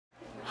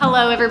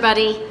Hello,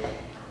 everybody.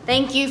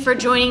 Thank you for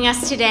joining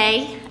us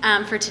today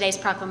for today's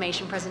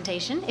proclamation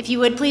presentation. If you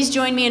would please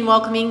join me in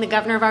welcoming the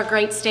governor of our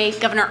great state,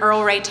 Governor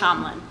Earl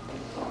Tomblin.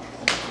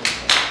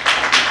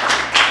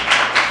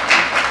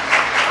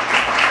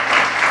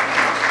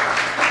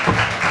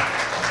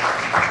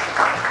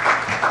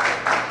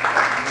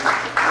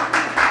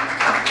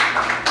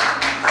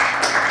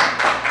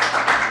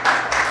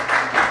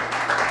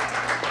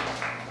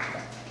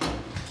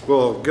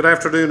 Well, good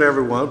afternoon,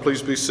 everyone.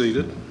 Please be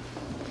seated.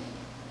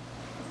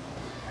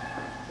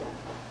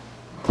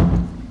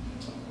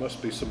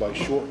 Must be somebody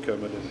short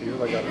coming in here.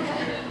 They got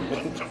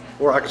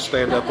or I can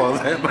stand up on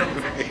that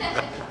maybe.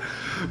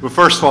 But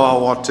first of all,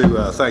 I want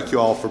to thank you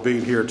all for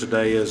being here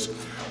today as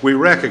we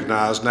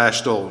recognize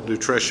National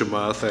Nutrition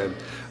Month and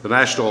the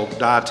National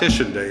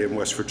Dietitian Day in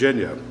West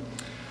Virginia.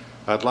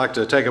 I'd like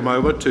to take a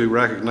moment to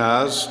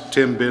recognize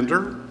Tim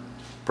Bender,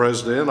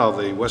 President of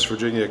the West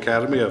Virginia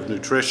Academy of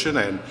Nutrition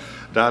and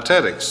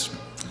Dietetics.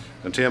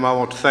 And Tim, I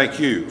want to thank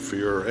you for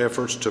your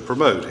efforts to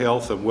promote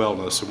health and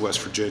wellness in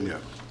West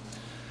Virginia.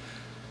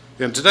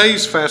 In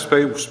today's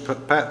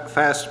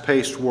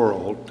fast-paced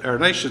world, our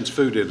nation's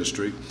food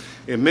industry,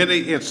 in many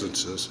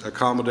instances,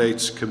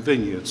 accommodates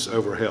convenience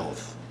over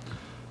health.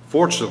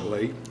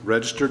 Fortunately,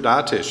 registered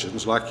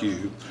dietitians like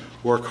you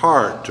work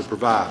hard to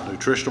provide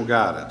nutritional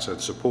guidance and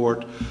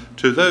support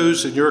to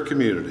those in your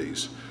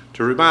communities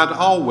to remind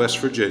all West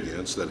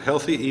Virginians that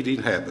healthy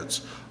eating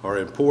habits are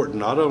important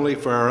not only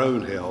for our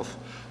own health,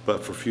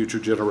 but for future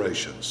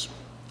generations.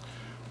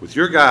 With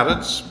your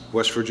guidance,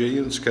 West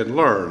Virginians can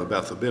learn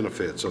about the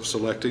benefits of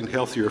selecting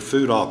healthier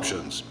food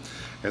options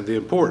and the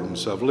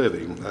importance of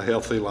living a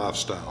healthy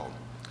lifestyle.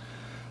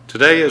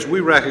 Today, as we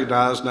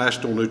recognize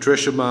National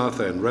Nutrition Month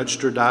and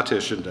Registered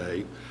Dietitian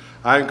Day,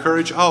 I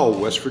encourage all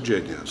West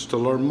Virginians to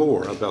learn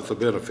more about the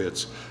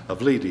benefits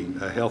of leading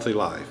a healthy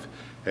life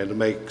and to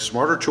make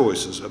smarter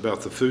choices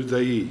about the food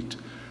they eat,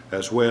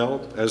 as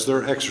well as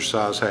their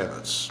exercise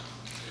habits.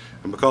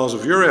 And because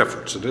of your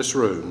efforts in this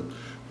room,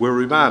 we're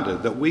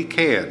reminded that we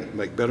can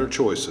make better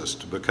choices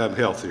to become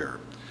healthier,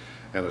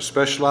 and a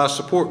specialized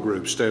support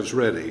group stands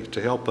ready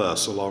to help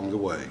us along the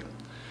way.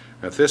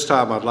 At this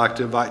time, I'd like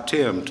to invite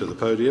Tim to the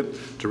podium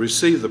to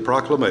receive the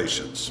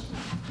proclamations.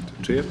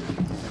 Tim?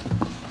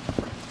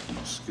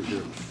 Let's get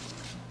here.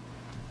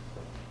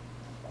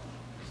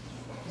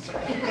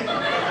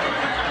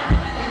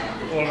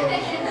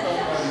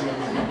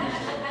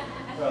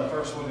 The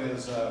first one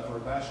is for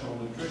National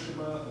Nutrition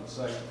Month, and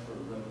second for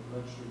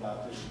Registered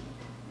Dietitian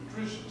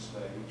Nutritionist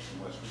Day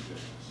in West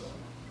Virginia. So,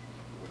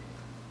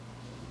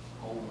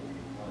 hold it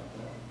like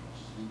that.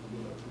 Just keep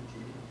it up.